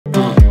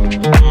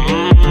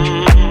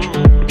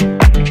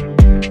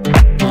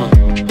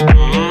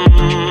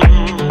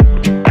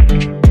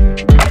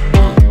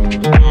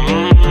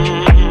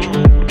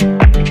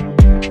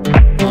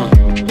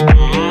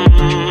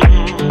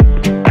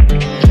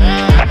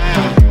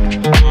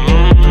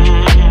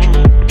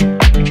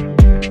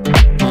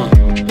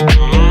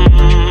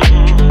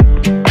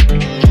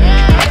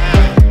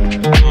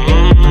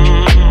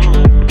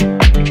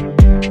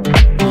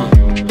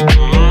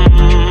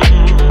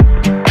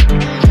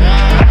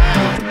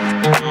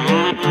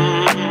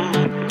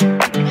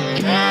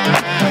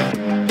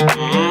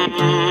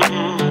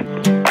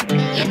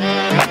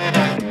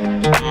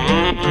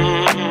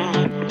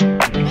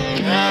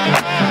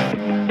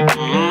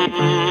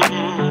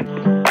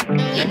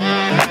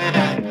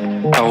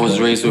I was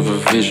raised with a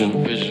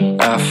vision.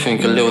 I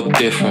think a little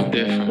different.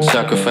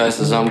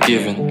 Sacrifices I'm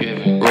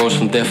giving. Rose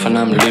from death and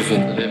I'm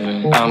living.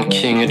 I'm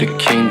king of the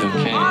kingdom.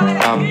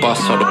 I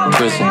bust out of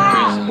prison.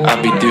 I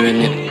be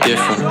doing it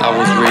different. I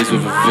was raised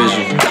with a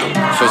vision.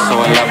 First I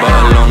was like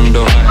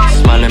Londo,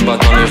 smiling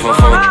but only for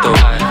photo.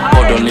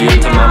 Hold on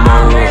to my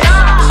morals,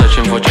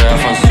 searching for joy I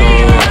found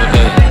sorrow.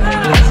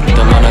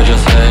 The man I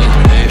just hate,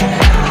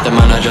 the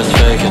man I just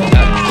faking.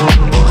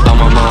 I'm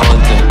on my own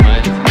thing,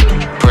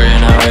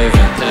 praying and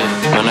raving.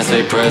 Man I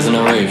say prayers in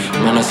a rave,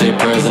 man I say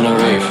prayers in a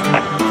rave.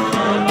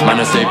 Man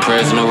I say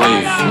prayers in a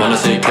rave, man I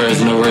say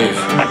prayers in a rave.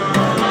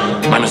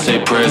 Man I say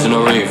prayers in a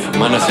rave,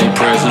 man I say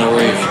prayers in a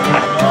rave.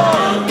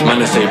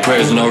 Man I say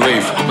prayers in a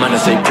rave, man I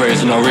say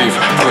prayers in a rave,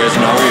 prayers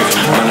in a rave.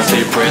 Man I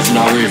say prayers in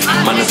a rave,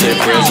 man I say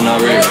prayers in a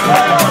rave.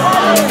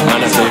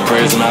 Man I say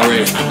prayers in a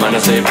rave, man I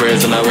say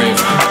prayers in a rave.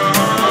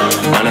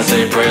 Man I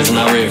say prayers in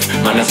a rave,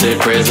 man I say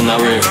prayers in a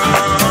rave.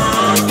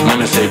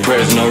 Man I say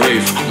prayers in a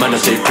rave, man I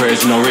say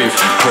prayers in a rave,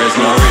 prayers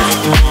in a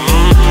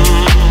rave.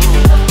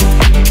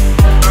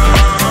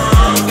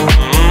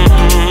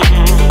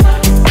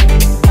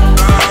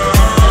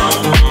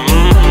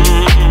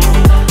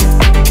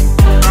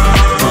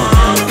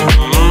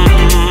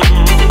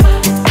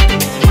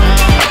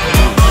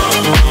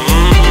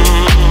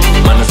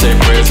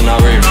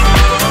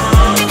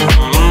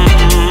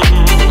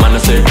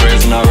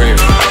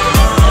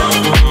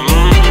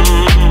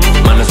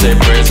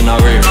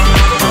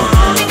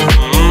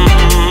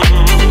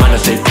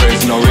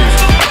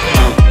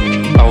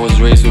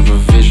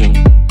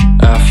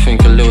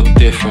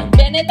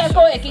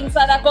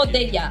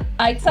 Deia,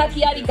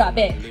 aitzakiarik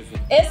gabe,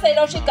 ez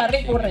erosi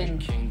karrikurren.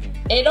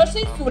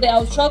 Erosi zure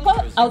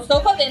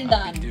auzoko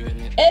dendan,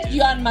 ez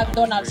joan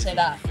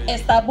McDonald'sera,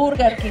 ez da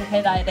Burger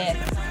Kingera ere.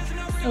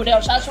 Zure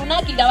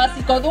osasunak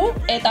irabaziko du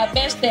eta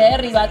beste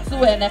herri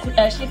batzuen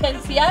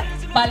exigentziak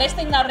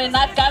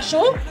palestinarrenak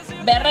kasu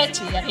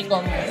berretsi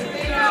egingo du.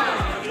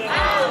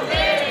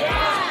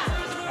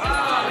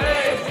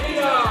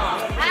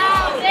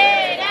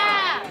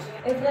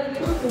 Ez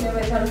gelditu zure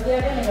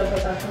bezalkiaren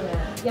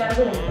erokotasunean.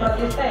 Jardun,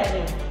 protesta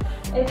egin.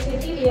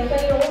 Exigir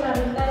diezaiogun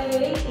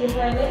agintariei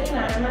Israelekin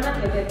harremanak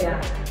betetzea.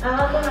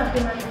 Hagako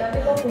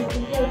nazionalitateko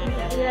justizia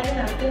auzitegiaren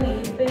azken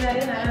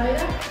irizpenaren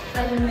arabera,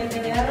 haien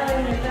bete beharra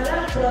den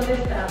bezala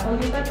protesta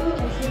boikotatu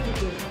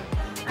exigitu.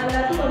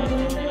 Aldatu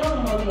kontsumitzeko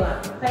modua,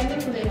 zaindu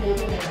zure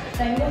ingurunea,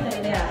 zaindu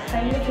jendea,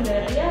 zaindu zure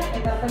herria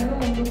eta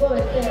zaindu munduko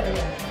beste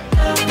herria.